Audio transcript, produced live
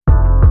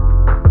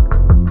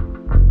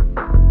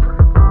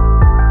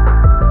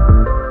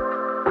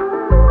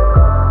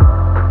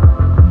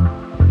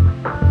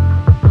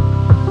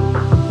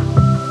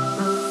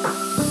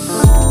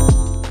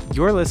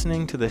You're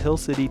listening to the Hill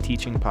City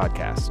Teaching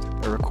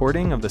Podcast, a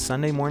recording of the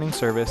Sunday morning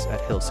service at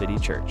Hill City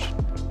Church.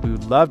 We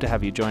would love to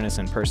have you join us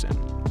in person.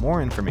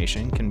 More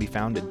information can be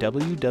found at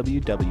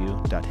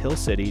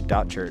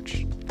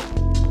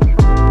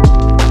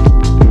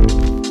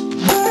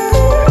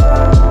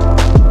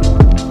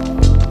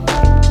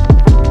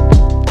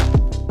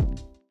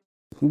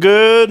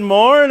Good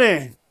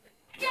morning.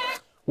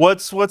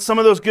 What's some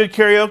of those good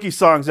karaoke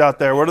songs out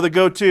there? What are the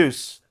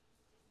go-tos?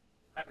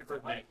 Happy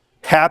birthday.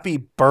 Happy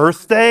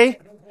birthday?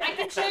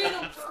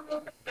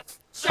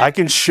 I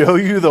can show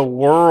you the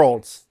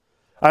world.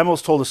 I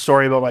almost told a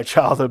story about my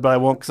childhood, but I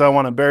won't because I don't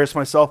want to embarrass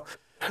myself.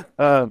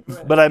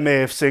 But I may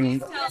have sang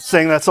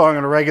that song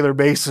on a regular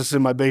basis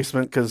in my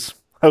basement because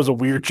I was a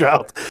weird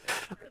child.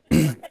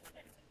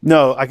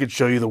 No, I could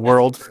show you the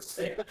world.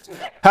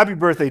 Happy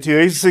birthday to you.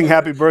 I used to sing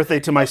happy birthday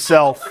to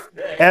myself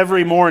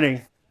every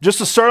morning just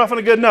to start off on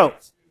a good note.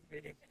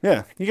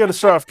 Yeah, you got to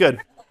start off good.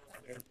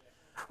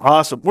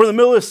 Awesome. We're in the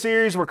middle of a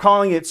series. We're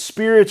calling it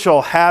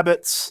Spiritual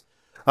Habits.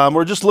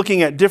 We're just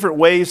looking at different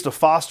ways to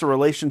foster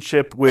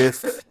relationship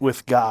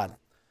with God.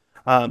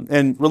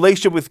 And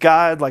relationship with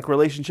God, like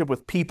relationship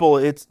with people,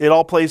 it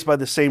all plays by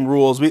the same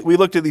rules. We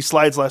looked at these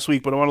slides last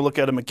week, but I want to look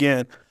at them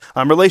again.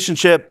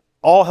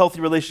 All healthy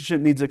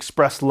relationship needs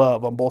expressed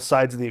love on both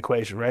sides of the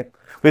equation, right?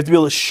 We have to be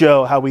able to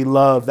show how we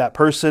love that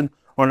person,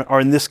 or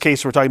in this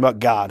case, we're talking about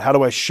God. How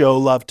do I show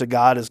love to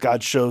God as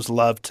God shows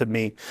love to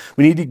me?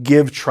 We need to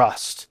give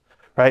trust,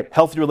 right?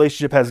 Healthy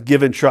relationship has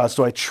given trust.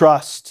 Do I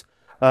trust?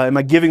 Am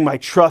I giving my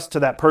trust to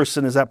that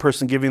person? Is that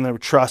person giving their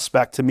trust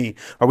back to me?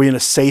 Are we in a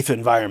safe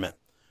environment?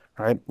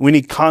 All right? We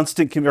need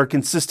consistent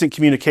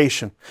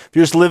communication. If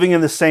you're just living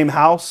in the same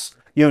house,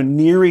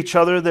 near each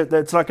other,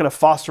 that's not going to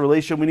foster a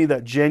relationship. We need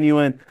that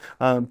genuine,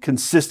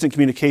 consistent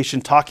communication,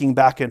 talking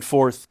back and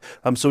forth,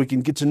 so we can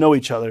get to know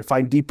each other,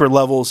 find deeper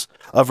levels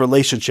of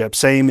relationship.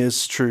 Same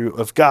is true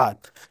of God.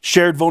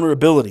 Shared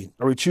vulnerability.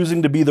 Are we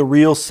choosing to be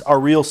our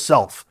real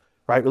self?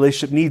 Right?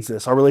 Relationship needs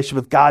this. Our relationship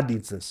with God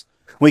needs this.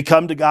 When we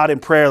come to God in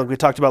prayer, like we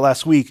talked about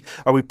last week,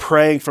 are we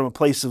praying from a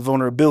place of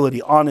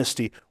vulnerability,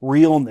 honesty,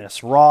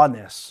 realness,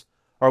 rawness?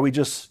 Or are we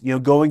just,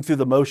 going through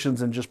the motions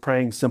and just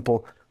praying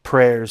simple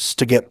prayers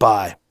to get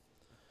by?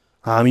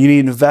 You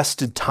need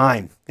invested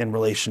time in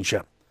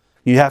relationship.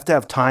 You have to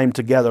have time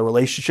together.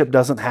 Relationship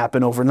doesn't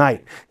happen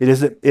overnight. It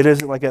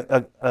isn't like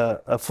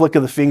a flick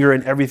of the finger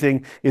and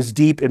everything is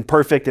deep and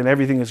perfect and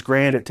everything is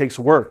grand. It takes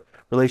work.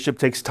 Relationship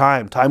takes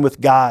time. Time with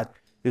God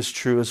is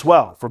true as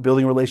well. For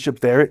building a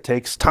relationship there, it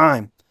takes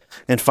time.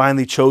 And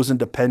finally, chosen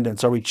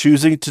dependence. Are we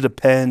choosing to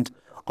depend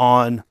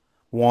on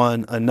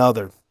one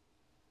another?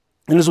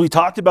 And as we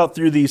talked about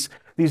through these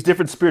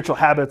different spiritual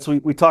habits,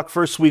 we talked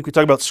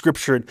about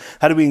Scripture and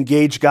how do we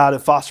engage God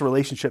and foster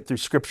relationship through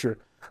Scripture.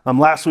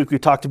 Last week we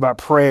talked about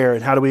prayer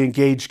and how do we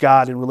engage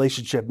God in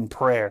relationship and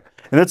prayer.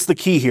 And that's the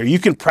key here. You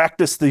can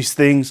practice these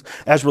things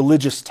as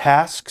religious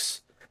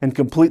tasks and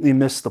completely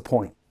miss the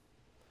point.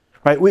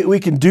 Right? We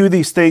can do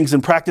these things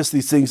and practice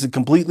these things and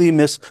completely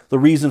miss the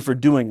reason for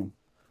doing them.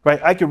 Right?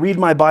 I could read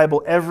my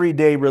Bible every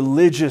day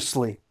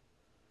religiously,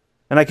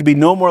 and I could be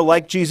no more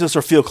like Jesus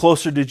or feel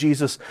closer to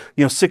Jesus,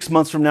 6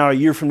 months from now, a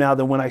year from now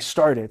than when I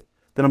started.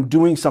 Then I'm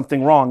doing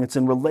something wrong. It's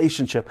in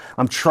relationship.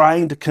 I'm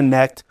trying to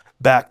connect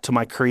back to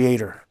my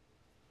Creator.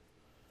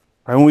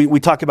 Right? When we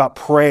talk about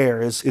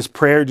prayer, is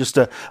prayer just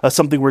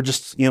something we're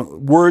just,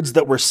 words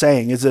that we're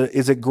saying? Is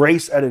it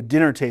grace at a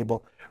dinner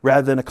table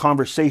rather than a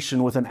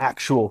conversation with an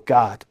actual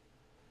God?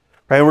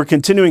 Right? We're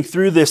continuing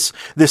through this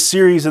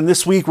series, and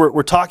this week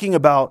we're talking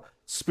about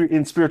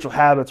in spiritual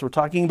habits. We're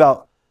talking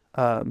about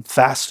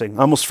fasting.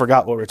 I almost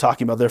forgot what we were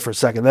talking about there for a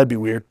second. That'd be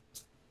weird.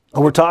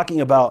 We're talking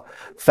about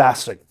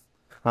fasting,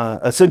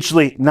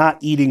 essentially not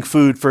eating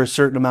food for a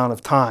certain amount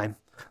of time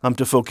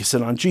to focus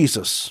in on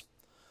Jesus.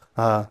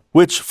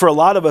 Which for a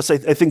lot of us, I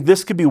think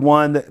this could be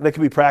one that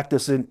could be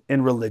practiced in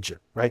religion,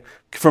 right?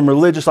 From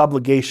religious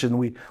obligation,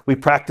 we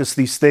practice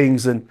these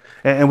things and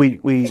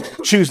we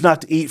choose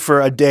not to eat for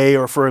a day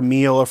or for a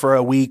meal or for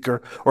a week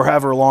or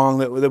however long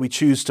that we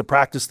choose to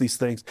practice these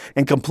things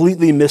and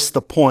completely miss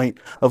the point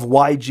of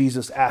why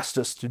Jesus asked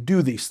us to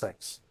do these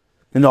things.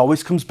 And it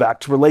always comes back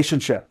to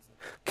relationship.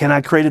 Can I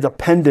create a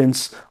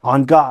dependence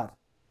on God?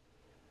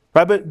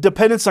 Right? But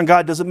dependence on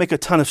God doesn't make a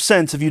ton of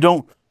sense if you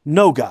don't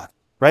know God.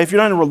 Right? If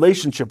you're not in a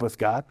relationship with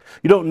God,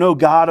 you don't know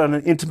God on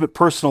an intimate,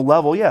 personal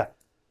level,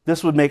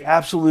 this would make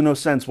absolutely no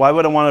sense. Why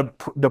would I want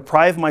to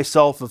deprive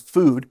myself of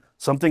food,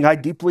 something I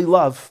deeply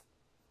love,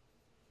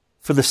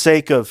 for the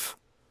sake of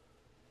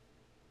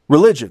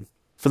religion,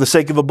 for the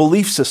sake of a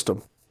belief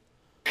system?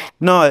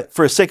 No,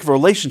 for the sake of a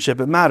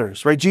relationship, it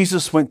matters, right?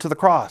 Jesus went to the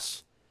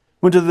cross.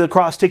 Went to the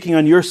cross taking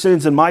on your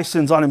sins and my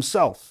sins on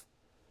himself.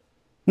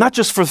 Not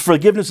just for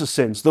forgiveness of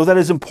sins, though that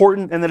is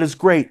important and that is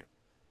great,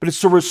 but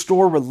it's to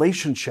restore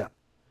relationship.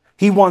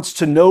 He wants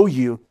to know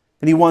you,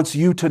 and he wants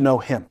you to know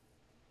him.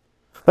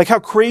 Like, how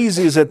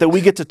crazy is it that we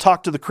get to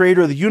talk to the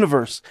Creator of the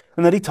universe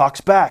and that he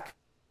talks back?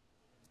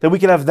 That we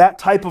can have that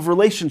type of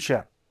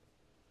relationship.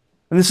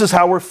 And this is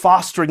how we're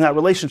fostering that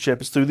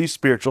relationship, is through these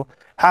spiritual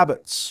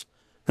habits.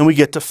 And we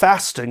get to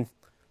fasting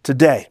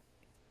today.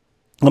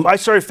 I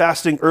started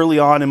fasting early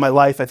on in my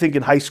life. I think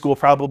in high school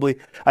probably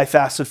I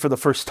fasted for the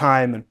first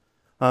time. And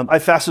I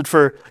fasted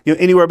for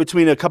anywhere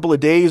between a couple of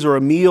days or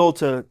a meal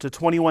to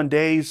 21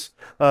 days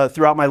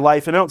throughout my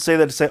life. And I don't say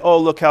that to say, oh,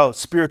 look how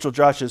spiritual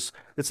Josh is.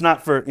 It's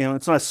not for,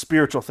 it's not a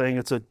spiritual thing.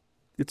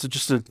 It's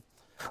just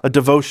a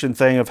devotion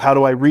thing of how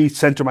do I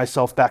recenter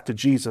myself back to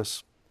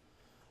Jesus.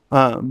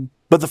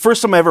 But the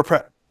first time I ever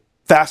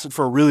fasted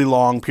for a really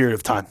long period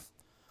of time.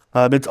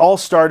 It all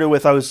started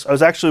with, I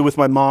was actually with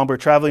my mom. We're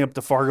traveling up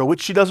to Fargo,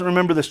 which she doesn't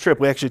remember this trip.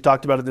 We actually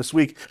talked about it this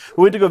week.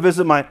 We went to go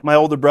visit my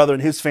older brother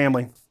and his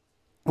family.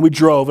 We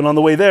drove, and on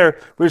the way there,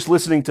 we were just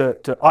listening to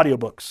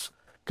audiobooks,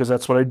 because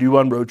that's what I do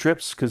on road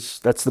trips, because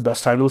that's the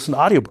best time to listen to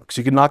audiobooks.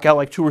 You can knock out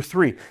like 2 or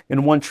 3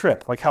 in one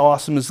trip. Like, how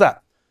awesome is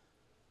that?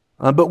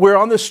 But we're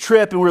on this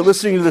trip, and we're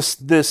listening to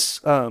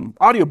this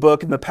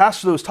audiobook, and the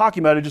pastor that was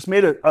talking about it just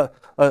made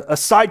a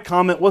side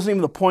comment. It wasn't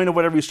even the point of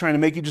whatever he was trying to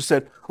make. He just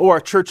said, oh, our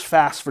church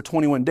fasts for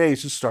 21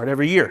 days to start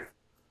every year.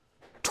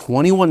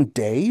 21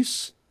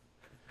 days?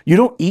 You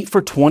don't eat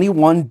for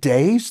 21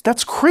 days?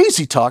 That's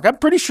crazy talk. I'm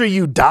pretty sure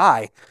you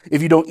die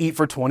if you don't eat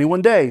for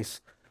 21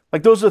 days.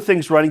 Like, those are the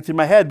things running through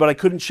my head, but I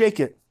couldn't shake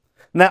it.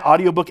 And that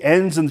audiobook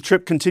ends and the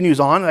trip continues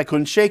on, and I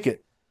couldn't shake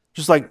it.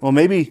 Just like, well,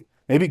 maybe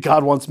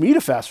God wants me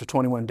to fast for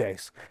 21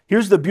 days.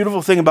 Here's the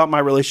beautiful thing about my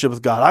relationship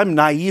with God. I'm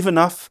naive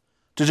enough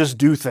to just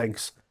do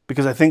things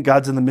because I think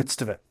God's in the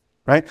midst of it,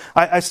 right?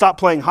 I stopped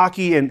playing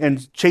hockey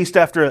and chased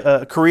after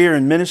a career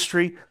in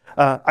ministry.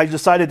 I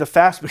decided to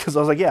fast because I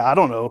was like, yeah, I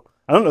don't know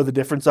the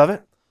difference of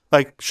it.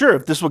 Like, sure,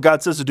 if this is what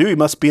God says to do, he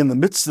must be in the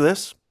midst of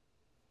this.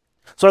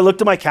 So I looked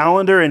at my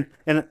calendar and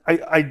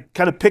I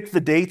kind of picked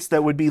the dates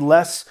that would be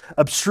less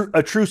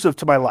obtrusive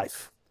to my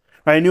life.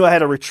 Right? I knew I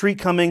had a retreat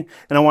coming,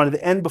 and I wanted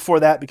to end before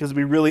that because it'd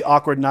be really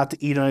awkward not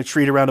to eat on a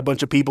retreat around a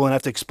bunch of people and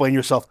have to explain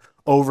yourself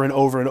over and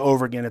over and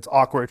over again. It's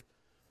awkward.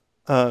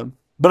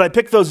 But I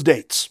picked those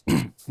dates.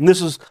 And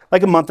this was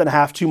like a month and a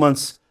half, 2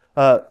 months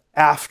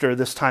after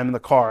this time in the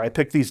car. I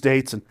picked these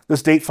dates, and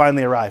this date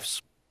finally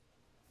arrives.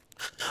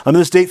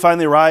 This date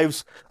finally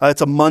arrives.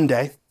 It's a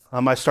Monday.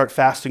 I start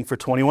fasting for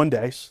 21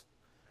 days.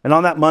 And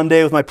on that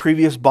Monday with my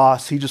previous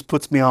boss, he just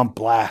puts me on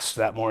blast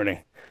that morning.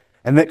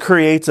 And that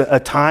creates a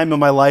time in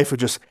my life of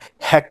just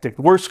hectic,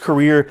 worst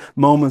career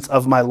moments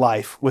of my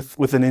life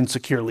with an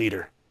insecure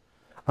leader.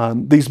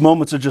 These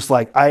moments are just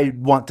like, I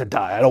want to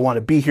die. I don't want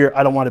to be here.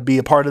 I don't want to be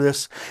a part of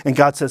this. And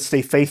God says,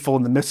 stay faithful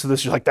in the midst of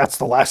this. You're like, that's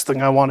the last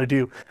thing I want to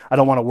do. I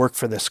don't want to work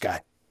for this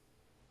guy.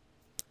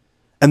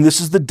 And this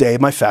is the day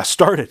my fast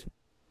started.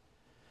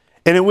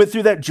 And it went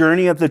through that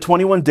journey. At the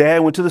 21 day, I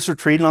went to this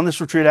retreat. And on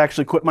this retreat, I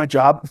actually quit my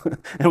job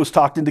and was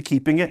talked into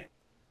keeping it.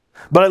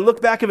 But I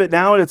look back at it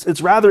now, and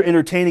it's rather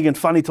entertaining and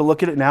funny to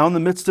look at it now. In the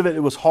midst of it, it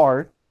was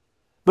hard.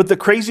 But the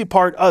crazy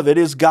part of it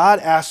is God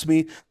asked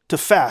me to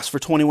fast for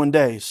 21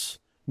 days,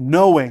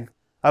 knowing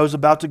I was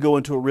about to go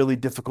into a really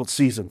difficult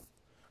season.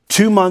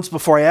 2 months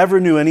before I ever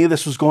knew any of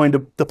this was going to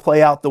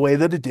play out the way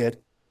that it did,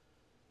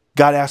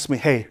 God asked me,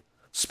 hey,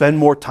 spend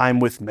more time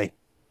with me.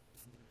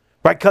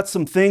 Right? Cut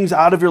some things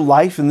out of your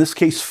life, in this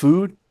case,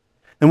 food.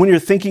 And when you're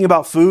thinking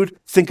about food,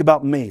 think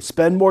about me.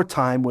 Spend more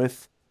time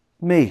with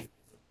me.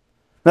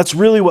 That's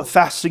really what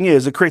fasting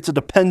is. It creates a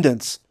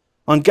dependence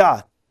on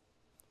God.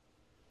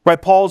 Right?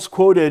 Paul's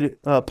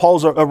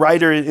a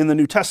writer in the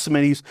New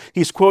Testament.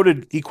 He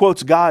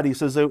quotes God. He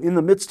says, in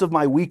the midst of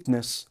my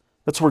weakness,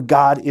 that's where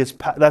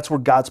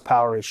God's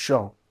power is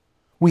shown.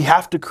 We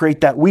have to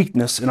create that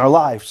weakness in our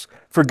lives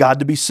for God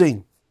to be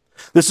seen.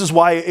 This is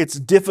why it's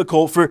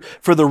difficult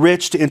for the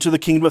rich to enter the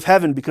kingdom of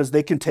heaven, because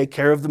they can take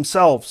care of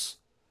themselves.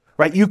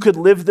 Right? You could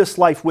live this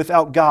life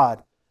without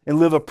God and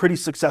live a pretty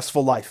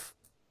successful life,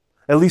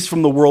 at least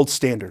from the world's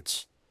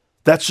standards.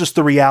 That's just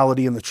the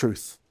reality and the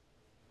truth.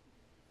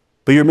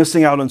 But you're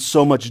missing out on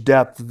so much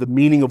depth, the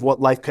meaning of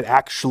what life could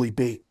actually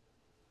be.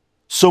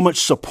 So much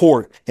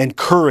support and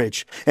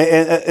courage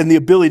and the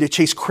ability to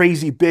chase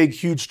crazy, big,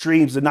 huge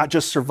dreams and not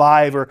just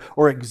survive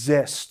or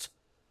exist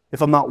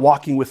if I'm not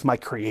walking with my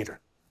Creator.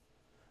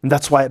 And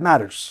that's why it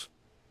matters.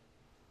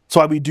 That's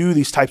why we do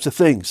these types of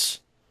things.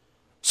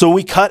 So when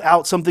we cut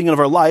out something of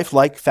our life,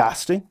 like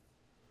fasting,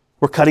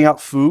 we're cutting out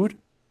food,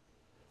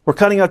 we're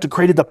cutting out to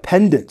create a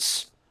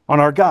dependence on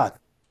our God.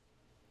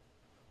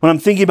 When I'm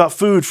thinking about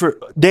food for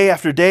day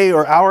after day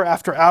or hour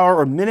after hour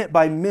or minute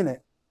by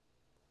minute,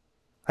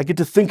 I get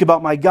to think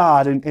about my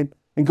God and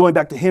going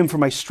back to Him for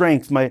my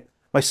strength, my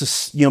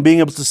being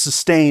able to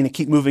sustain and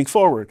keep moving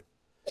forward.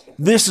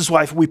 This is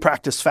why we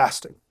practice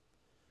fasting,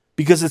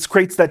 because it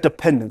creates that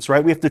dependence,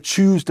 right? We have to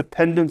choose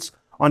dependence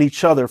on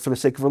each other for the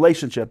sake of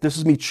relationship. This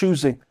is me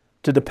choosing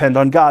to depend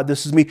on God.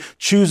 This is me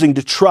choosing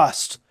to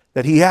trust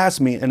that He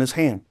has me in His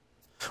hand.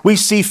 We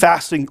see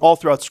fasting all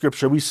throughout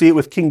Scripture. We see it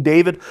with King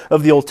David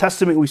of the Old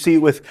Testament. We see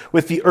it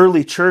with the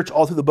early church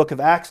all through the book of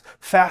Acts.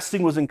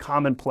 Fasting was in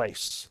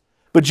commonplace.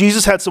 But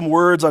Jesus had some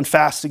words on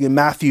fasting in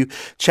Matthew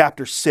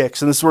chapter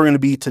 6, and this is where we're going to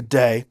be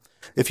today.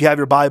 If you have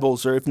your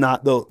Bibles, or if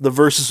not, the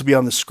verses will be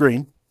on the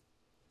screen.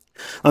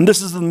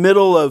 This is the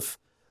middle of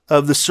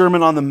the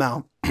Sermon on the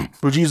Mount,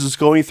 where Jesus is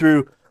going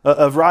through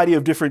a variety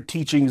of different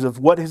teachings of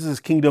what is his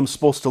kingdom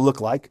supposed to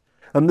look like.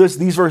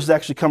 These verses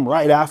actually come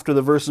right after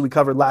the verses we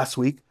covered last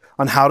week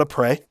on how to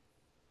pray.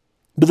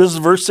 But this is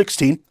verse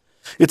 16.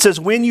 It says,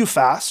 when you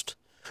fast,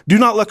 do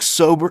not look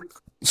somber,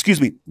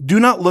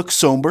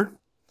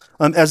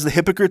 as the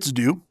hypocrites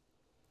do,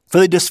 for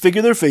they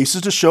disfigure their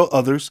faces to show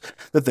others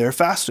that they are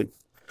fasting.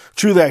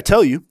 Truly, I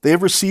tell you, they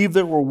have received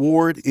their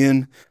reward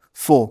in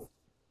full.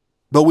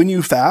 But when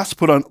you fast,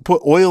 put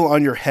oil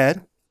on your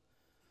head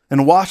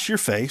and wash your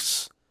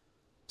face,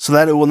 so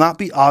that it will not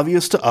be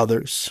obvious to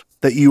others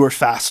that you are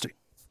fasting,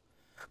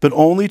 but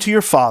only to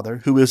your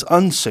Father who is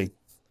unseen.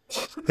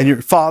 And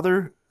your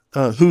Father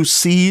who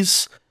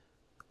sees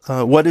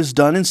what is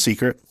done in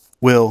secret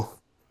will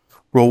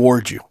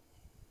reward you.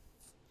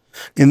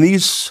 In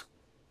these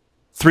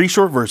 3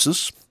 short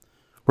verses,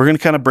 we're going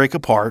to kind of break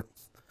apart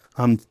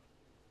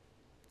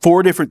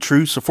 4 different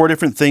truths or 4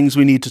 different things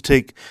we need to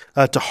take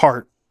to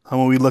heart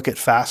when we look at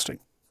fasting.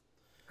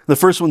 The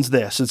first one's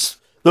this. It's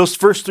those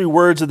first 3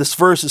 words of this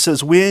verse. It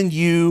says, when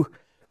you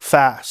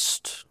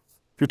fast.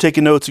 If you're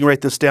taking notes, you can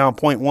write this down.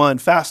 Point 1,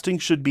 fasting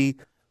should be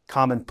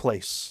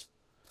commonplace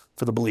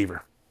for the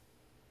believer.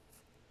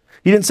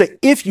 He didn't say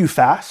if you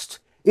fast.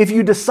 If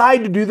you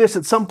decide to do this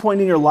at some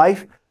point in your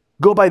life,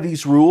 go by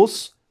these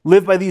rules,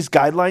 live by these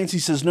guidelines. He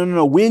says,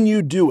 no. When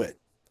you do it,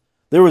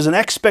 there was an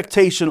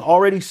expectation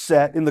already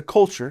set in the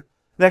culture,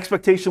 an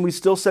expectation we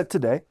still set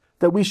today,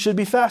 that we should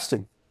be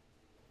fasting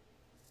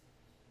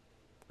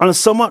on a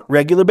somewhat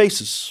regular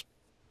basis.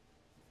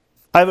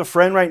 I have a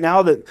friend right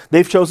now that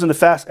they've chosen to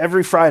fast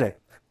every Friday.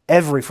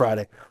 Every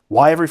Friday.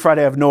 Why every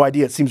Friday? I have no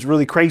idea. It seems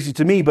really crazy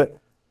to me, but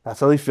that's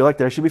how they feel like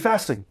they should be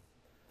fasting.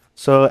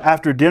 So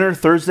after dinner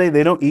Thursday,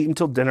 they don't eat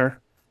until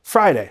dinner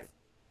Friday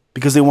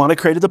because they want to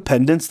create a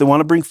dependence. They want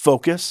to bring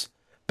focus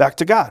back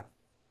to God.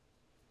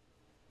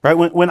 Right?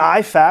 When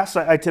I fast,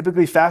 I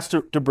typically fast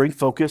to bring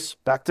focus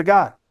back to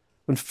God.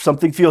 When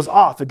something feels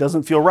off, it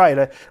doesn't feel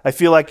right. I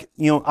feel like,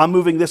 I'm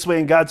moving this way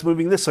and God's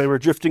moving this way. We're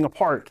drifting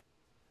apart.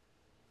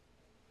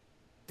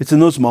 It's in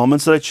those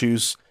moments that I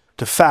choose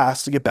to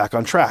fast to get back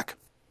on track.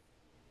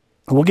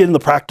 And we'll get into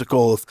the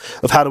practical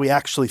of how do we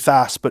actually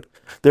fast, but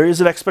there is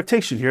an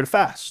expectation here to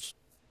fast.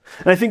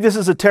 And I think this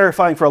is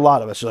terrifying for a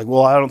lot of us. You're like,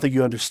 well, I don't think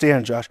you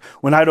understand, Josh.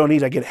 When I don't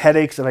eat, I get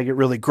headaches and I get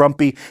really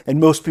grumpy, and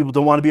most people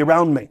don't want to be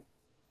around me.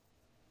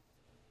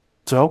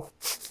 So,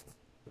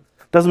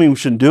 doesn't mean we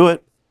shouldn't do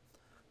it.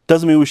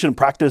 Doesn't mean we shouldn't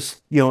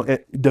practice,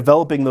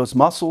 developing those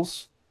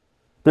muscles.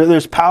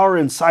 There's power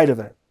inside of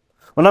it.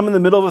 When I'm in the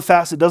middle of a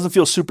fast, it doesn't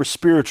feel super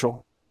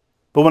spiritual.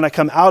 But when I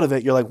come out of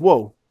it, you're like,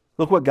 whoa,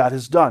 look what God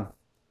has done.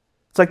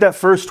 It's like that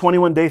first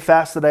 21-day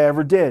fast that I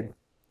ever did.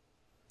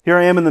 Here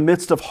I am in the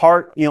midst of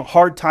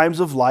hard times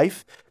of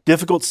life,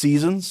 difficult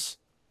seasons.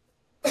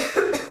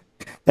 And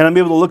I'm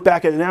able to look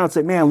back at it now and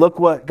say, man, look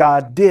what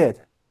God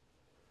did.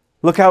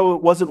 Look how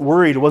it wasn't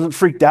worried, it wasn't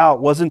freaked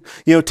out, wasn't,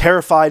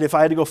 terrified if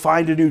I had to go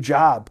find a new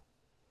job.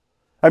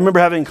 I remember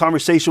having a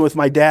conversation with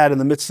my dad in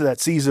the midst of that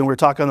season. We were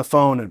talking on the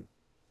phone and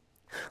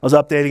I was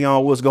updating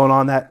on what was going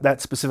on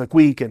that specific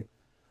week. And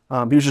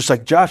he was just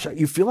like, Josh,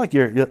 you feel like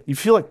you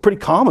feel like pretty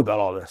calm about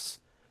all this.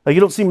 Like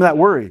you don't seem that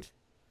worried.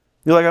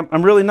 You're like,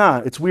 I'm really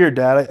not. It's weird,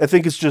 Dad. I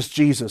think it's just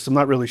Jesus. I'm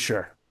not really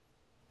sure.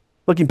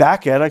 Looking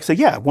back at it, I say,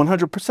 yeah,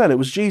 100%. It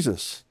was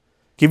Jesus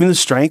giving the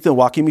strength and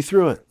walking me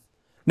through it.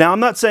 Now, I'm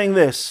not saying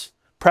this.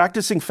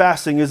 Practicing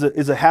fasting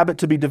is a habit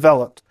to be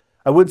developed.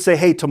 I wouldn't say,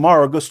 hey,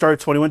 tomorrow go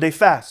start a 21-day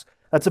fast.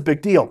 That's a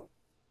big deal,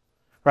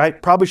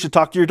 right? Probably should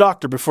talk to your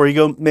doctor before you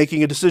go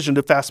making a decision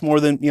to fast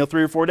more than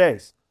 3 or 4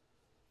 days.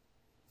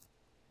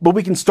 But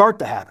we can start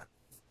the habit.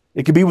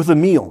 It could be with a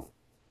meal,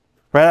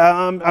 right?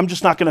 I'm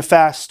just not going to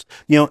fast.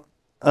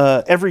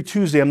 Every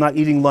Tuesday I'm not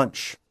eating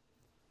lunch,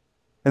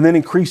 and then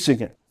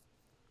increasing it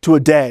to a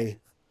day,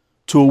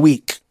 to a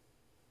week.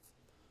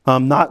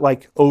 Not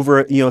like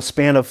over a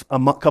span of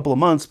couple of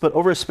months, but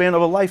over a span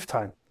of a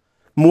lifetime.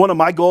 One of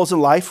my goals in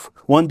life,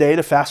 one day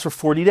to fast for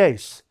 40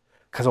 days.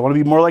 Because I want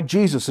to be more like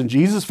Jesus. And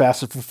Jesus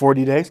fasted for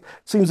 40 days.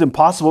 Seems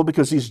impossible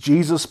because he's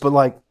Jesus,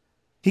 but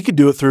he could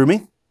do it through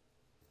me.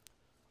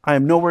 I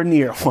am nowhere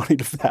near wanting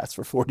to fast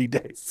for 40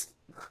 days.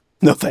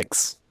 No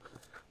thanks.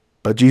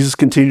 But Jesus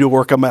continued to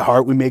work on my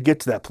heart. We may get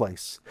to that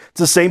place. It's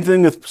the same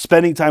thing with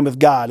spending time with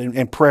God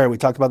and prayer. We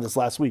talked about this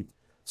last week.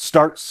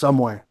 Start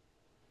somewhere.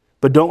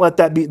 But don't let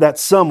that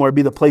somewhere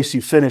be the place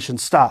you finish and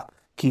stop.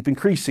 Keep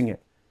increasing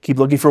it. Keep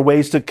looking for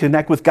ways to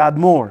connect with God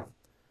more.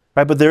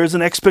 Right? But there is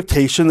an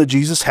expectation that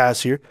Jesus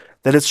has here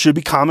that it should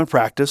be common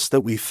practice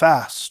that we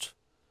fast.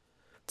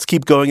 Let's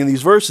keep going in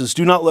these verses.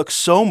 Do not look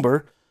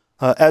somber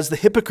as the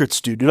hypocrites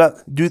do.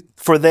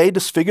 For they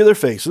disfigure their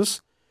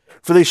faces,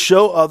 for they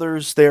show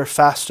others they are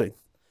fasting.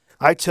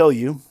 I tell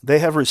you, they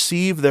have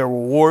received their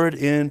reward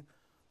in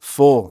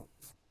full.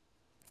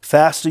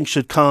 Fasting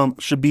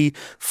should be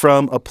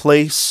from a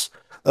place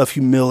of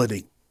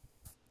humility.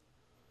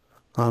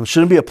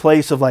 Shouldn't be a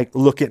place of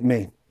look at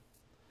me.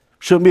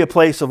 Shouldn't be a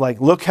place of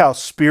look how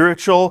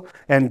spiritual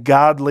and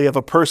godly of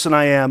a person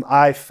I am.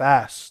 I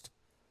fast.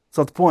 That's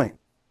not the point.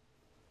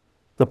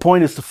 The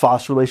point is to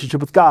foster relationship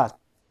with God.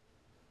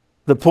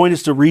 The point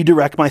is to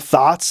redirect my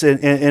thoughts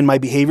and my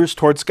behaviors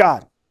towards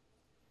God.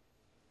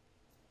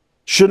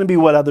 Shouldn't be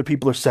what other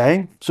people are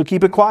saying, so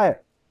keep it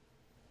quiet.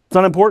 It's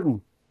not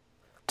important.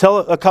 Tell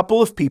a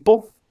couple of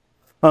people,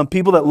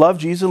 people that love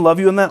Jesus and love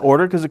you in that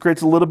order, because it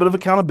creates a little bit of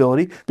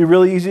accountability. It'd be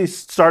really easy to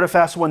start a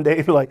fast one day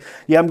and be like,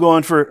 yeah, I'm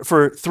going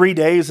for 3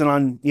 days, and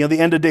on the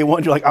end of day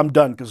one, you're like, I'm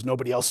done because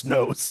nobody else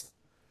knows.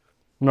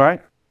 All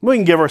right? We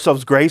can give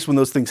ourselves grace when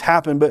those things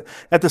happen, but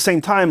at the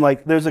same time,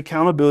 like, there's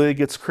accountability that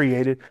gets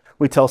created.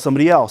 We tell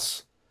somebody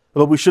else,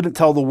 but we shouldn't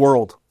tell the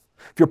world.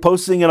 If you're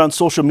posting it on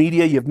social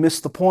media, you've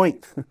missed the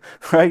point,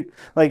 right?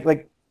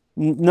 Like,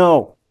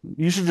 no,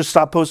 you should just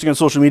stop posting on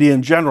social media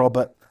in general,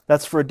 but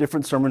that's for a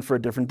different sermon for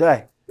a different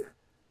day.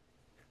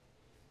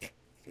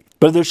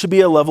 But there should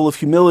be a level of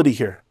humility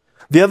here.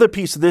 The other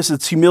piece of this,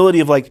 it's humility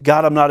of like,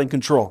 God, I'm not in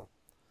control.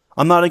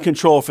 I'm not in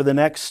control for the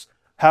next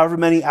however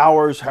many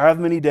hours,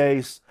 however many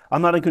days.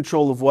 I'm not in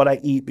control of what I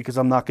eat because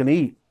I'm not going to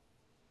eat.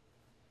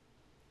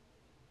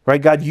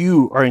 Right? God,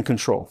 you are in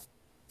control.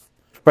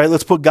 Right?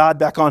 Let's put God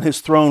back on his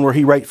throne where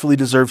he rightfully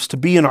deserves to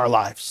be in our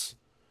lives.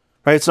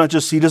 Right? It's not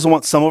just he doesn't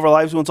want some of our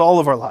lives, he wants all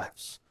of our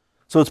lives.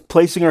 So it's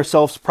placing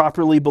ourselves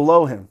properly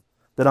below him,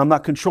 that I'm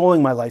not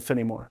controlling my life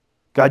anymore.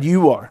 God,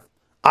 you are.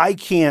 I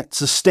can't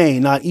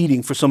sustain not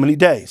eating for so many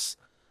days.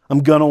 I'm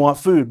going to want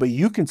food, but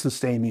you can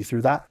sustain me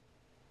through that.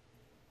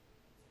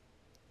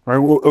 Right?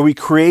 Are we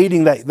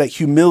creating that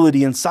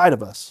humility inside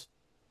of us?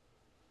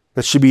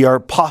 That should be our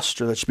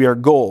posture. That should be our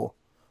goal.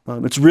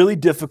 It's really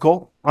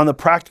difficult on the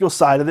practical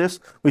side of this.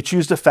 We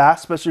choose to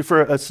fast, especially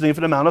for a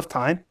significant amount of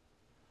time.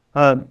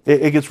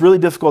 It gets really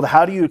difficult.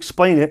 How do you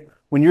explain it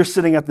when you're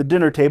sitting at the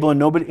dinner table and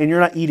you're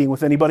not eating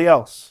with anybody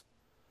else?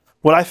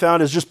 What I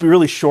found is just be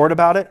really short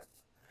about it,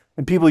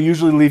 and people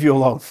usually leave you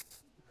alone.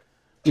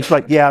 It's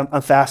like, yeah,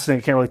 I'm fasting.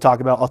 I can't really talk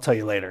about it. I'll tell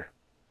you later.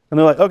 And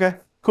they're like, okay,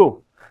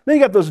 cool. Then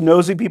you got those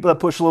nosy people that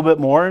push a little bit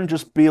more and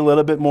just be a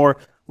little bit more,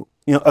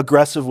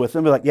 aggressive with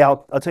them. Be like, yeah,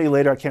 I'll tell you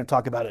later. I can't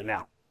talk about it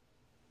now.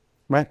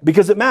 Right?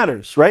 Because it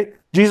matters, right?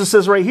 Jesus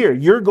says right here,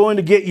 you're going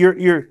to get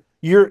your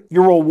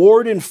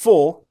reward in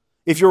full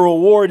if your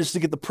reward is to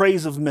get the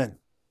praise of men.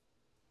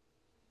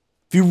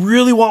 If you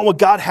really want what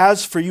God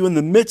has for you in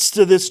the midst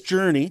of this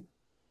journey,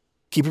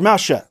 keep your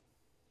mouth shut.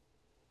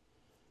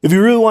 If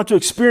you really want to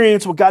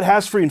experience what God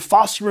has for you and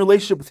foster a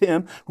relationship with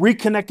him,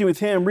 reconnecting with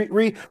him,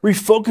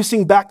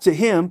 refocusing back to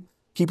him,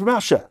 keep your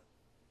mouth shut.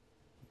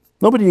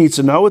 Nobody needs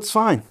to know. It's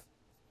fine.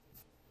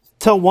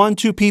 Tell 1,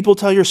 2 people,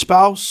 tell your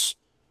spouse,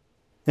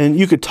 and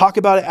you could talk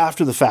about it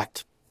after the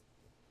fact.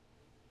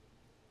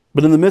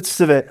 But in the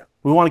midst of it,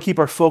 we want to keep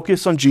our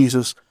focus on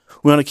Jesus.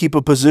 We want to keep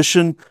a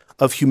position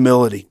of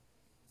humility.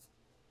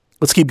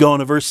 Let's keep going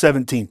to verse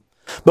 17.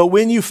 But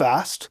when you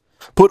fast,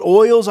 put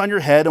oils on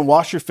your head and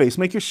wash your face.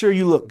 Make sure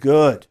you look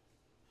good,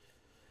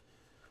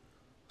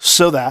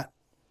 so that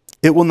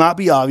it will not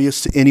be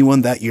obvious to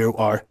anyone that you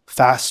are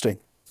fasting.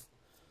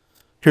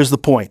 Here's the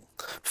point.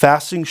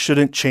 Fasting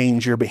shouldn't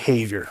change your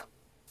behavior.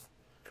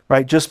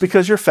 Right? Just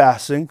because you're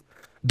fasting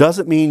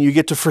doesn't mean you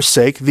get to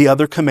forsake the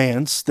other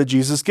commands that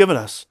Jesus has given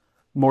us.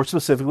 More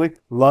specifically,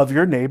 love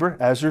your neighbor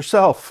as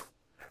yourself.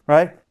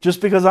 Right?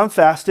 Just because I'm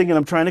fasting and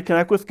I'm trying to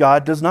connect with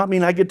God does not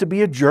mean I get to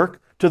be a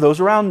jerk to those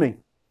around me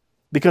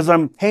because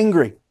I'm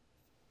hangry.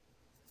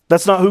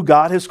 That's not who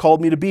God has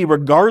called me to be,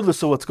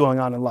 regardless of what's going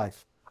on in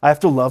life. I have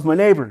to love my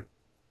neighbor.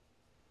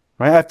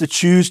 Right? I have to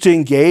choose to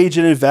engage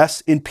and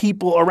invest in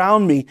people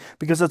around me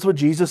because that's what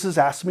Jesus has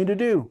asked me to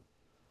do.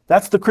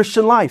 That's the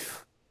Christian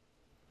life.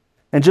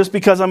 And just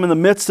because I'm in the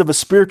midst of a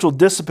spiritual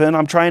discipline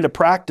I'm trying to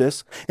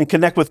practice and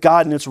connect with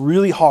God, and it's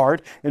really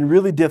hard and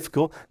really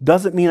difficult,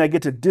 doesn't mean I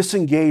get to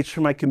disengage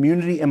from my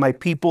community and my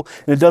people,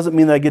 and it doesn't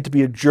mean that I get to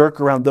be a jerk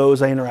around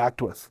those I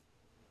interact with.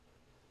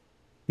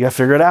 You got to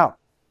figure it out.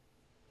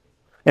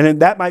 And then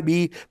that might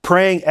be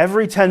praying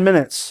every 10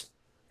 minutes.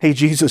 Hey,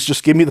 Jesus,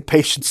 just give me the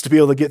patience to be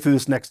able to get through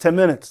this next 10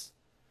 minutes.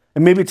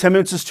 And maybe 10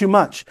 minutes is too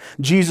much.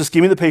 Jesus,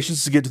 give me the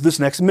patience to get to this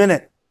next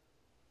minute.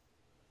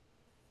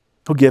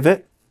 He'll give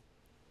it.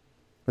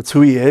 That's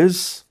who he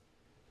is.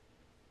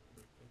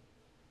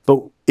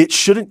 But it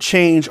shouldn't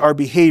change our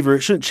behavior.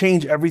 It shouldn't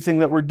change everything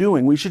that we're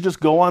doing. We should just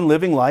go on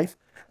living life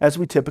as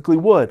we typically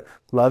would,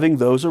 loving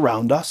those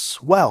around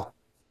us well.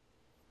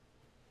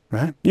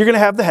 Right? You're going to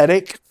have the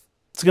headache.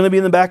 It's going to be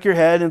in the back of your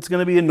head, and it's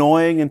going to be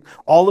annoying, and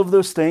all of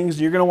those things.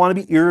 You're going to want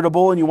to be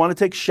irritable, and you want to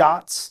take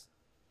shots.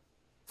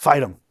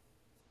 Fight them.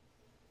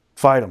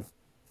 Fight them.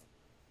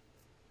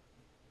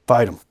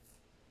 Fight them.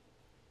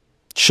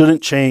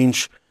 Shouldn't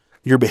change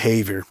your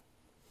behavior.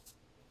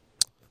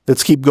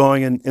 Let's keep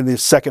going in the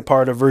second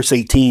part of verse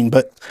 18.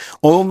 But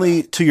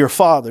only to your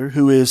Father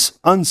who is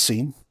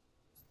unseen,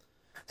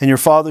 and your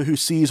Father who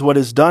sees what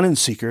is done in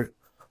secret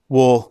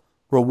will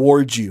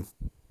reward you.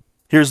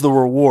 Here's the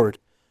reward.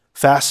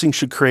 Fasting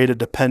should create a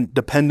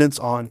dependence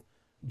on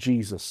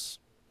Jesus.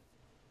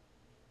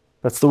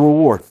 That's the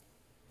reward.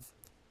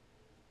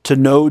 To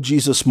know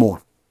Jesus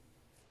more.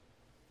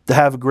 To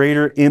have a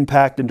greater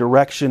impact and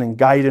direction and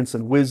guidance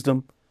and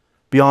wisdom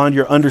beyond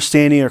your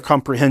understanding or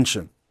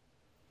comprehension.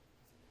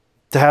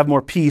 to have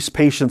more peace,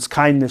 patience,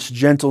 kindness,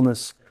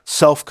 gentleness,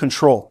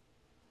 self-control.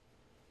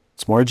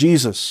 It's more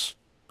Jesus.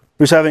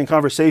 We were having a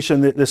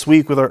conversation this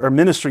week with our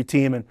ministry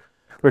team, and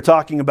we're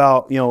talking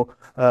about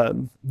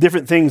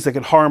different things that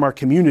could harm our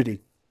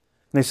community.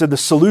 And they said the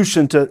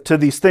solution to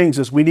these things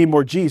is we need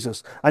more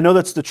Jesus. I know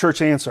that's the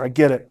church answer. I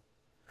get it.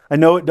 I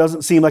know it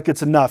doesn't seem like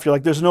it's enough. You're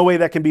like, there's no way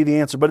that can be the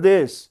answer, but it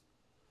is.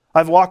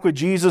 I've walked with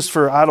Jesus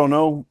for,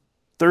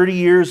 30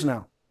 years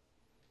now.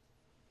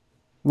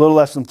 A little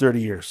less than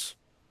 30 years.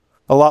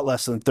 A lot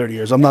less than 30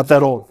 years. I'm not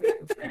that old.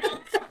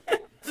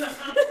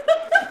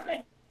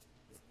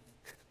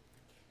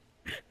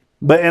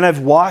 And I've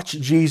watched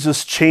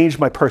Jesus change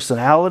my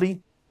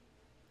personality,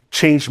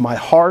 change my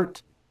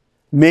heart,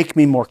 make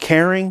me more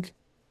caring,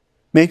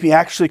 make me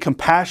actually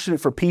compassionate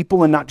for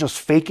people and not just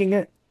faking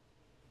it.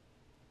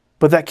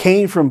 But that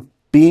came from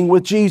being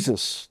with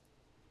Jesus.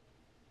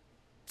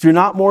 If you're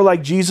not more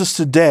like Jesus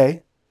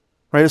today,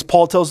 right, as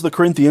Paul tells the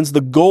Corinthians,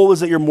 the goal is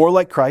that you're more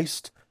like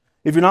Christ.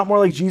 If you're not more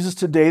like Jesus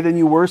today than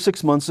you were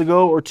 6 months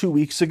ago or 2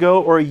 weeks ago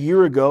or a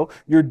year ago,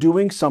 you're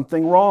doing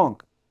something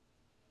wrong.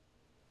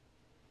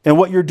 And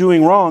what you're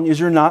doing wrong is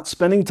you're not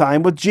spending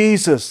time with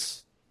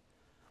Jesus.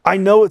 I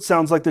know it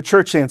sounds like the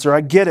church answer.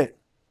 I get it.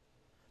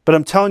 But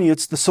I'm telling you,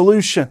 it's the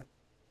solution.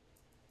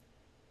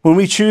 When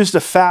we choose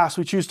to fast,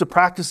 we choose to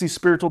practice these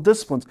spiritual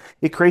disciplines,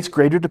 it creates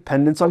greater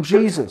dependence on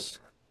Jesus,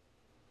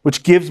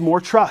 which gives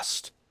more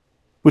trust,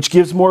 which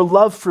gives more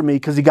love for me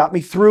because he got me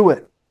through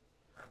it.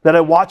 That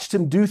I watched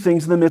him do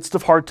things in the midst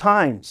of hard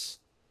times.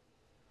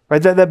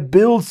 Right? That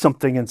builds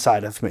something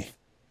inside of me.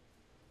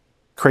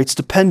 Creates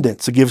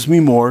dependence. It gives me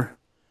more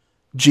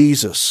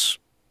Jesus.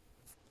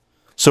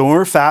 So when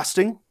we're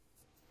fasting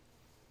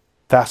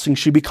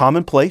should be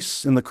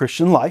commonplace in the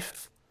Christian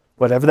life,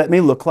 whatever that may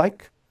look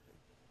like.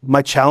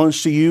 My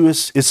challenge to you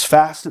is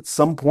fast at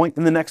some point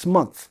in the next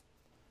month.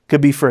 It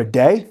could be for a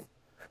day.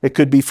 It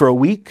could be for a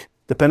week,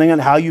 depending on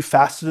how you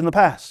fasted in the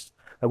past.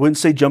 I wouldn't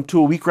say jump to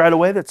a week right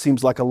away. That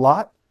seems like a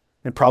lot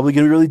and probably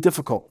going to be really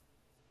difficult.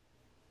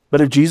 But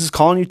if Jesus is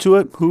calling you to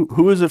it,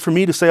 who is it for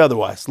me to say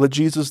otherwise? Let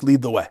Jesus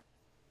lead the way.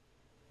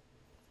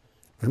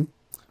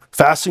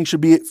 Fasting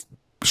should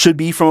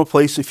be from a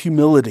place of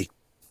humility.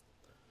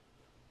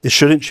 It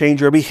shouldn't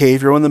change our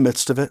behavior in the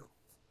midst of it.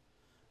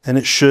 And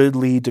it should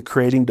lead to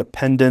creating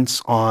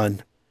dependence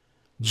on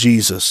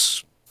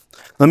Jesus.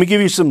 Let me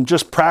give you some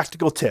just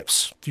practical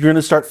tips if you're going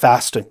to start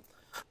fasting.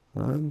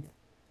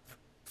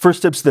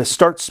 First tip's this: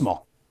 start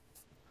small.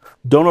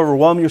 Don't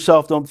overwhelm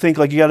yourself. Don't think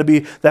like you got to be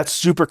that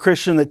super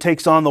Christian that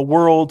takes on the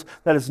world.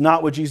 That is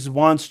not what Jesus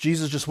wants.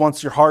 Jesus just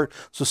wants your heart.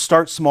 So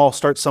start small,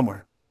 start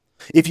somewhere.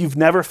 If you've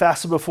never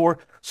fasted before,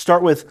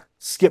 start with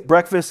skip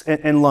breakfast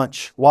and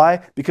lunch.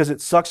 Why? Because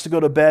it sucks to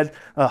go to bed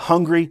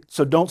hungry,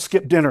 so don't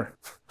skip dinner.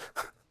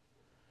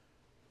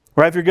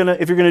 Right?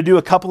 If you're gonna do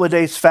a couple of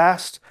days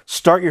fast,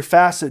 start your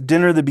fast at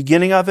dinner, the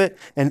beginning of it,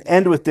 and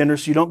end with dinner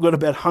so you don't go to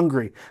bed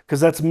hungry, because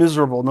that's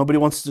miserable. Nobody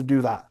wants to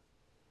do that.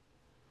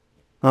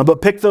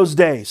 But pick those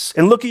days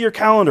and look at your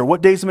calendar.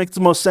 What days make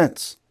the most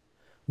sense?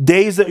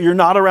 Days that you're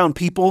not around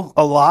people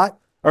a lot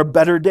are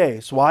better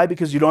days. Why?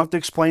 Because you don't have to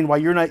explain why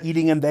you're not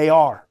eating and they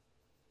are.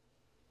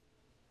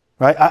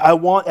 Right? I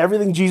want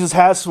everything Jesus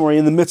has for me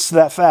in the midst of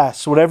that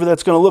fast, whatever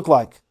that's going to look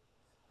like.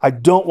 I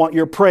don't want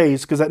your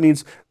praise, because that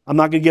means I'm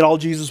not going to get all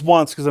Jesus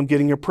wants because I'm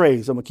getting your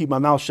praise. I'm going to keep my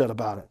mouth shut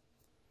about it.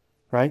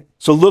 Right?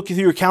 So look through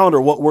your calendar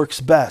what works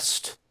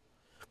best.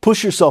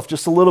 Push yourself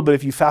just a little bit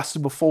if you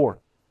fasted before.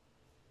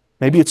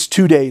 Maybe it's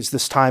 2 days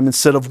this time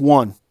instead of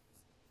 1.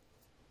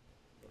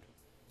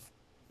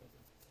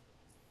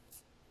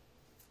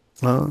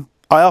 I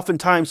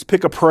oftentimes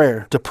pick a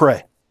prayer to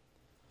pray.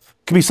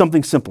 It could be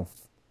something simple.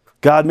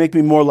 God, make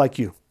me more like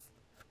you.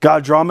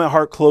 God, draw my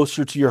heart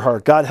closer to your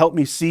heart. God, help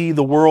me see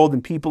the world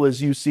and people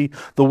as you see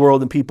the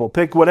world and people.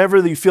 Pick whatever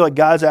you feel like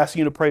God's asking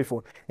you to pray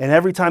for. And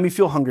every time you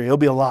feel hungry, it'll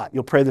be a lot.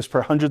 You'll pray this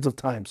prayer hundreds of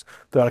times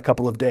throughout a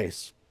couple of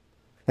days.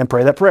 And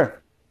pray that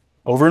prayer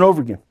over and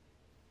over again.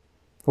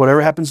 Whatever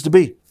it happens to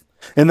be.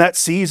 In that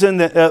season,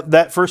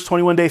 that first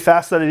 21-day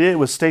fast that I did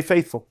was stay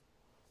faithful.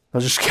 I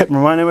just kept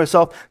reminding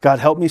myself, God,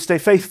 help me stay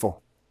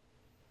faithful.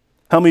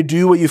 Help me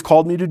do what you've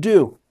called me to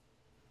do.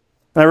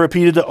 And I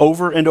repeated it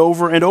over and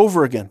over and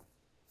over again.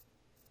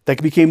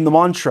 That became the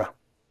mantra.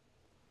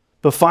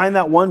 But find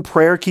that one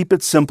prayer, keep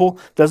it simple.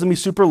 Doesn't be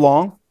super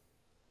long.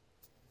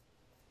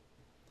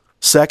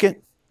 Second,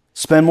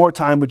 spend more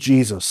time with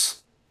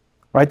Jesus.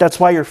 Right? That's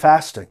why you're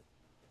fasting.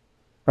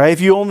 Right?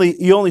 If you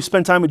only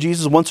spend time with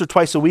Jesus once or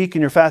twice a week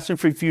and you're fasting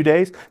for a few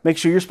days, make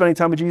sure you're spending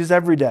time with Jesus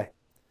every day.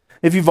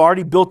 If you've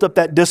already built up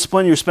that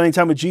discipline, you're spending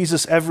time with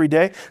Jesus every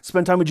day,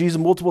 spend time with Jesus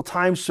multiple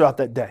times throughout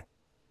that day.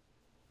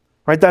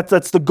 Right?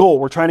 That's the goal.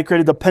 We're trying to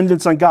create a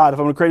dependence on God. If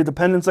I'm going to create a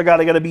dependence on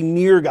God, I got to be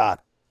near God.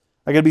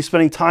 I got to be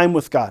spending time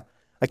with God.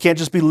 I can't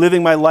just be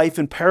living my life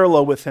in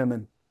parallel with him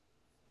and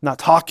not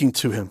talking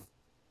to him.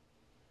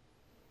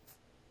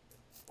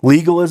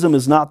 Legalism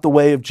is not the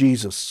way of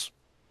Jesus.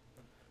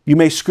 You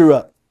may screw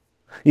up.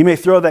 You may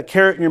throw that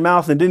carrot in your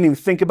mouth and didn't even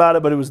think about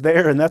it, but it was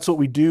there, and that's what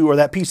we do. Or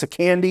that piece of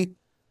candy.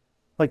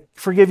 Like,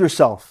 forgive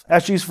yourself.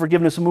 Ask Jesus for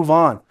forgiveness and move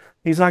on.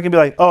 He's not going to be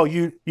like, oh,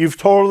 you've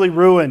totally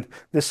ruined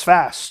this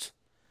fast.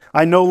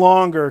 I no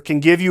longer can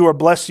give you or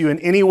bless you in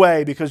any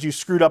way because you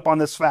screwed up on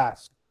this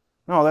fast.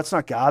 No, that's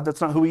not God.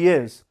 That's not who he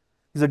is.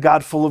 He's a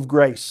God full of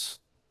grace.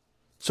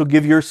 So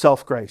give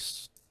yourself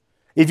grace.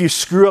 If you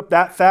screw up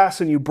that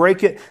fast and you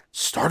break it,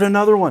 start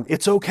another one.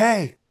 It's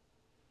okay.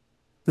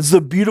 This is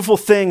the beautiful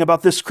thing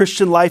about this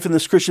Christian life and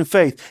this Christian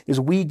faith is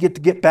we get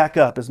to get back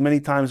up as many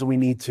times as we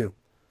need to.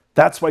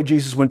 That's why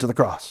Jesus went to the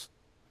cross.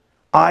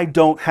 I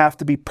don't have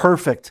to be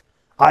perfect.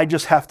 I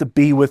just have to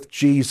be with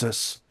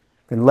Jesus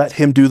and let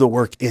him do the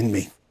work in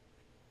me.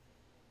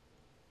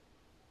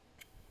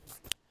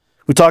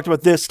 We talked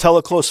about this. Tell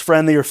a close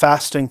friend that you're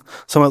fasting.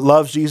 Someone that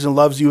loves Jesus and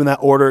loves you in that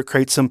order. It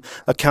creates some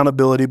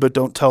accountability, but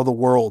don't tell the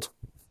world.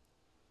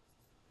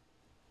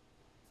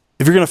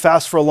 If you're going to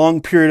fast for a long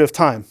period of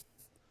time,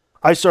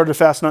 I started to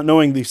fast not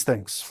knowing these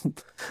things,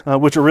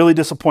 which are really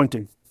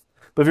disappointing.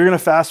 But if you're going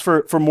to fast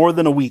for more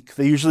than a week,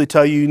 they usually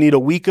tell you you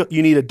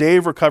need a day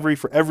of recovery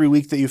for every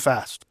week that you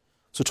fast.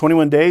 So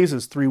 21 days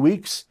is 3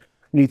 weeks.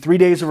 You need 3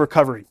 days of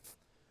recovery,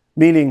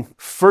 meaning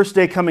first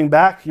day coming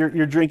back, you're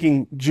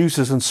drinking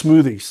juices and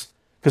smoothies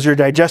because your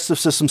digestive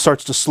system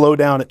starts to slow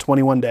down at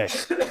 21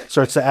 days,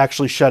 starts to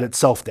actually shut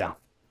itself down.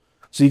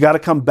 So you got to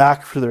come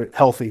back for the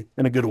healthy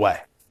in a good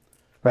way.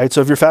 Right?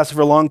 So if you're fasting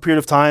for a long period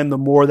of time, the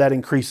more that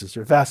increases. If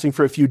you're fasting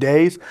for a few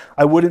days,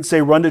 I wouldn't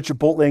say run to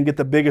Chipotle and get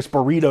the biggest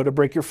burrito to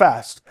break your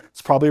fast.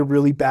 It's probably a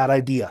really bad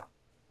idea.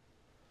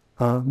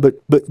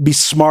 But be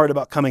smart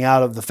about coming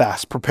out of the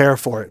fast. Prepare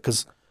for it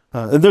because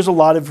there's a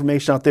lot of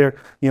information out there.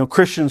 You know,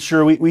 Christians,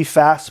 sure, we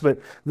fast, but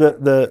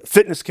the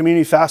fitness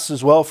community fasts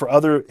as well for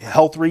other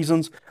health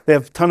reasons. They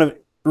have a ton of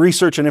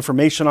research and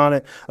information on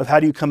it of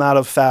how do you come out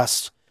of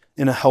fast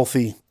in a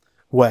healthy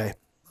way.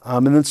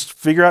 And then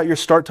figure out your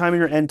start time and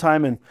your end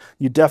time, and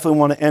you definitely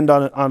want to end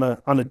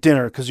on a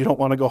dinner because you don't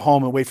want to go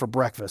home and wait for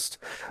breakfast.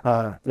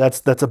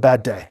 That's a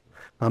bad day.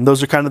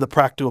 Those are kind of the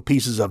practical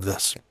pieces of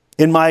this.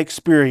 In my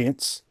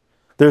experience,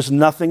 there's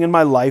nothing in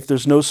my life,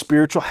 there's no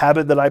spiritual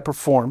habit that I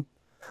perform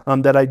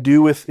that I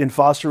do in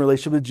fostering a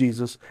relationship with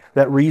Jesus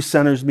that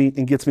recenters me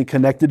and gets me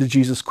connected to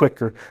Jesus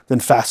quicker than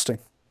fasting.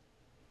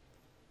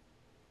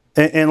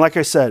 And like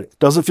I said, it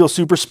doesn't feel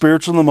super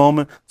spiritual in the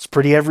moment. It's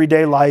pretty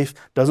everyday life.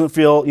 Doesn't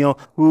feel,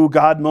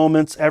 God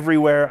moments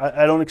everywhere.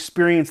 I don't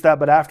experience that,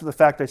 but after the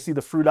fact, I see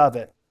the fruit of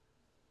it.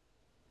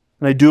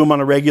 And I do them on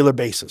a regular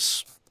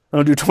basis. I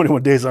don't do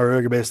 21 days on a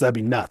regular basis. That'd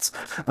be nuts.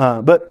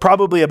 But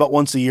probably about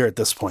once a year at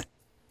this point.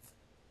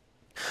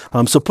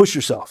 So push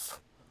yourself.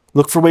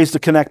 Look for ways to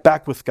connect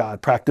back with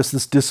God. Practice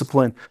this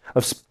discipline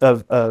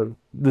of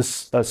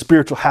this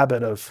spiritual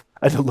habit of,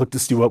 I had to look to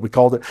see what we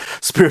called it,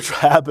 spiritual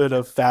habit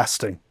of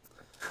fasting.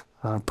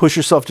 Push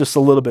yourself just a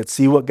little bit.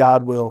 See what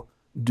God will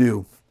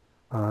do.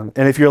 And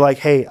if you're like,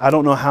 hey, I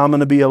don't know how I'm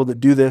going to be able to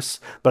do this,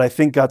 but I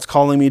think God's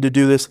calling me to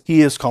do this.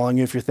 He is calling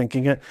you if you're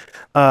thinking it.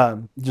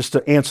 Just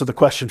to answer the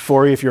question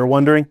for you, if you're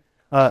wondering.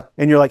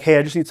 And you're like, hey,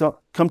 I just need to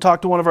come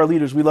talk to one of our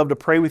leaders. We love to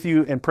pray with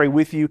you and pray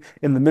with you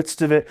in the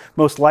midst of it.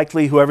 Most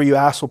likely, whoever you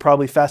ask will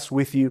probably fast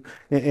with you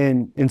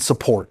in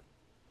support.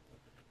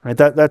 Right?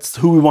 That's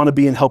who we want to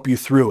be and help you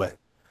through it.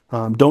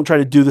 Don't try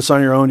to do this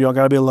on your own. You don't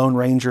got to be a lone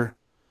ranger.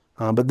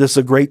 But this is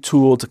a great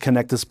tool to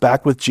connect us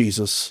back with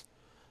Jesus.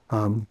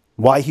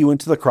 Why he went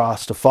to the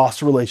cross, to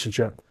foster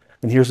relationship.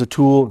 And here's a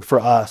tool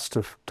for us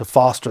to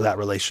foster that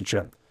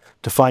relationship,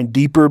 to find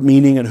deeper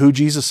meaning in who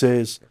Jesus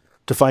is,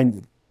 to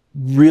find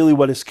really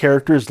what his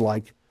character is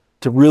like,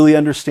 to really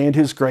understand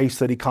his grace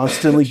that he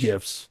constantly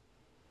gives.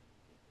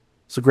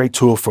 It's a great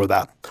tool for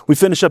that. We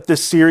finish up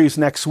this series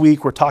next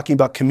week. We're talking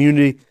about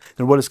community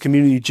and what does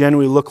community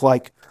generally look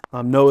like.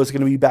 Noah's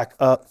going to be back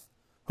up.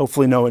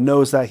 Hopefully Noah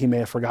knows that. He may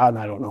have forgotten.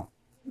 I don't know.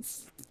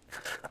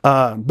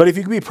 But if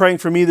you could be praying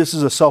for me, this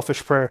is a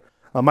selfish prayer.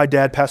 My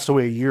dad passed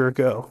away a year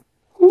ago.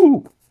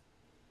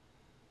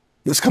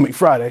 This coming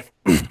Friday.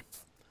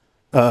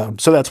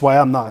 So that's why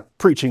I'm not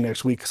preaching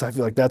next week, because I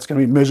feel like that's going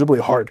to be miserably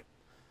hard.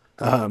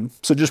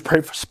 So just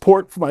pray for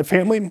support for my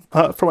family,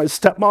 for my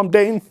stepmom,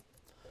 Dane.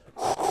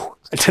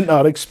 I did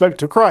not expect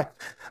to cry.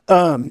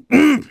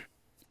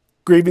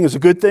 Grieving is a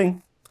good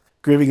thing.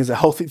 Grieving is a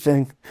healthy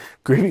thing.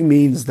 Grieving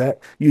means that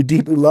you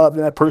deeply love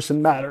and that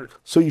person mattered,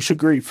 so you should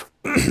grieve.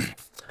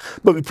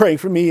 But be praying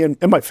for me and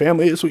my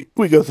family as we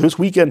go through this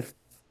weekend.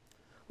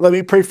 Let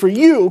me pray for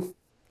you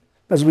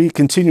as we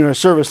continue our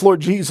service.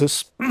 Lord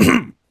Jesus,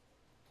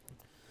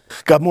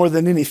 God, more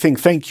than anything,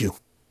 thank you.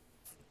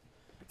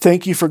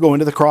 Thank you for going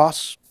to the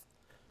cross.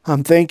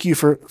 Thank you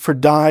for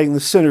dying the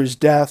sinner's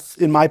death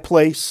in my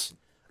place,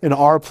 in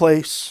our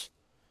place.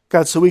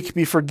 God, so we can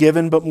be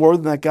forgiven, but more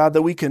than that, God,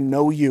 that we can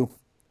know you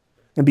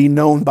and be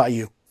known by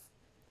you.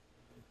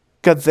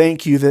 God,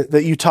 thank you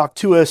that you talk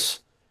to us.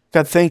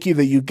 God, thank you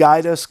that you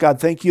guide us. God,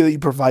 thank you that you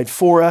provide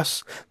for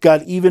us.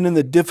 God, even in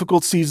the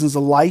difficult seasons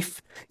of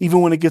life, even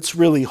when it gets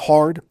really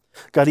hard,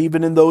 God,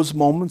 even in those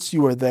moments,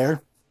 you are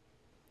there.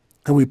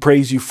 And we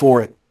praise you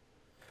for it.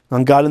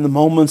 And God, in the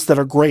moments that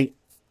are great,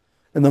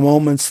 in the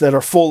moments that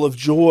are full of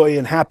joy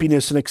and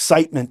happiness and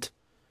excitement,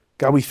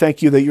 God, we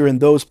thank you that you're in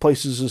those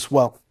places as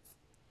well.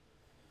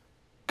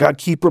 God,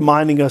 keep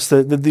reminding us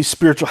that these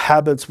spiritual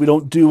habits we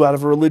don't do out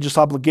of a religious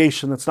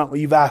obligation. That's not what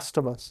you've asked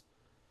of us.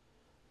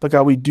 But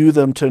God, we do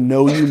them to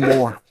know you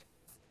more.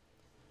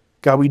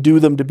 God, we do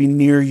them to be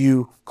near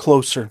you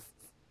closer.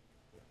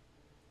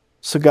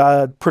 So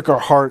God, prick our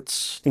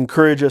hearts,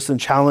 encourage us and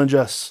challenge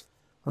us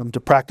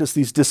to practice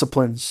these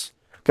disciplines.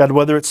 God,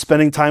 whether it's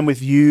spending time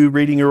with you,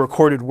 reading your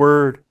recorded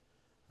word,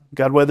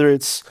 God, whether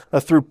it's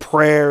through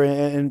prayer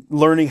and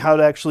learning how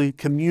to actually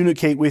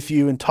communicate with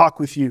you and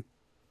talk with you,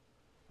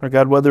 or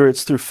God, whether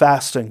it's through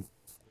fasting,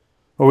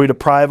 or we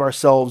deprive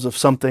ourselves of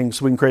something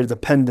so we can create a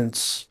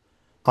dependence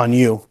on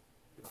you.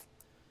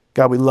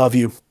 God, we love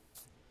you.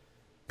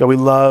 God, we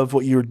love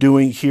what you're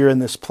doing here in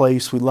this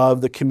place. We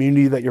love the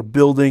community that you're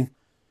building.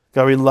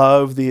 God, we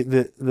love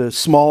the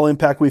small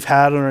impact we've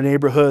had on our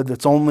neighborhood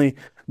that's only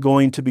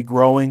going to be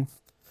growing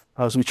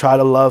as we try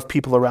to love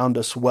people around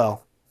us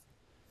well.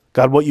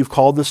 God, what you've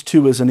called us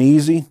to isn't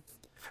easy.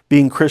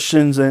 Being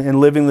Christians and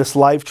living this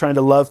life trying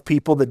to love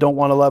people that don't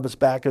want to love us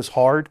back is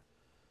hard.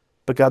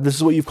 But God, this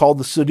is what you've called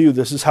us to do.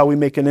 This is how we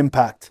make an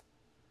impact.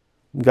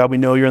 And God, we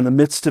know you're in the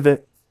midst of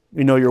it.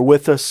 We know you're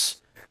with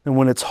us. And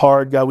when it's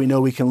hard, God, we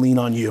know we can lean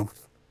on you.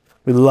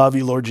 We love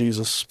you, Lord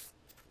Jesus.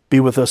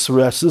 Be with us the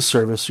rest of the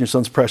service. In your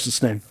son's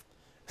precious name.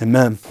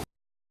 Amen.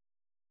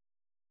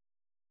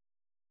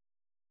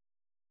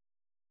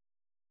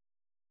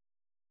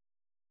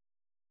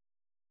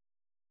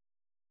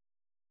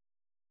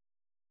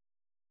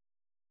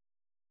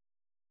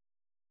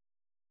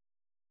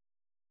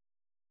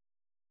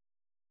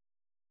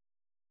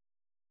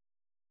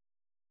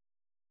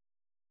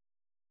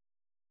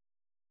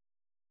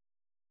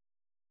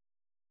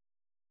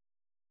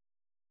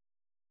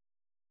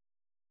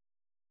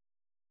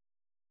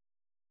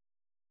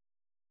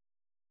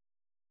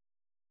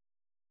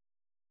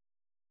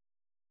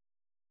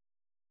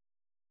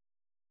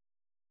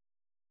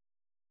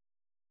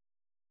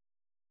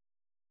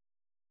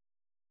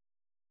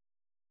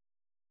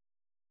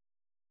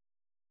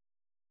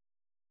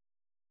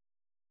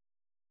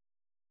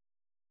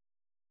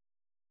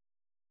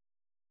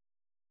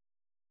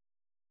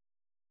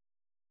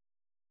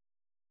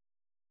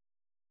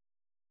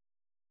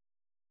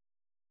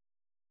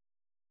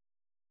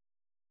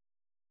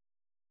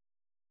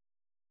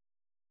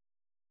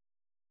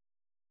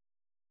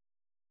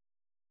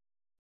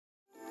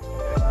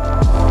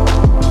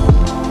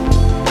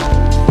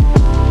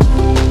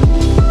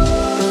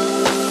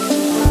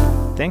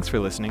 Thanks for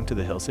listening to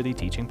the Hill City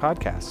Teaching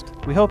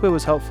Podcast. We hope it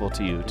was helpful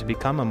to you to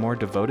become a more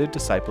devoted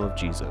disciple of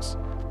Jesus.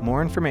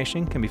 More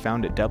information can be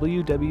found at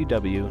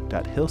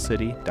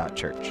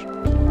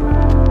www.hillcity.church.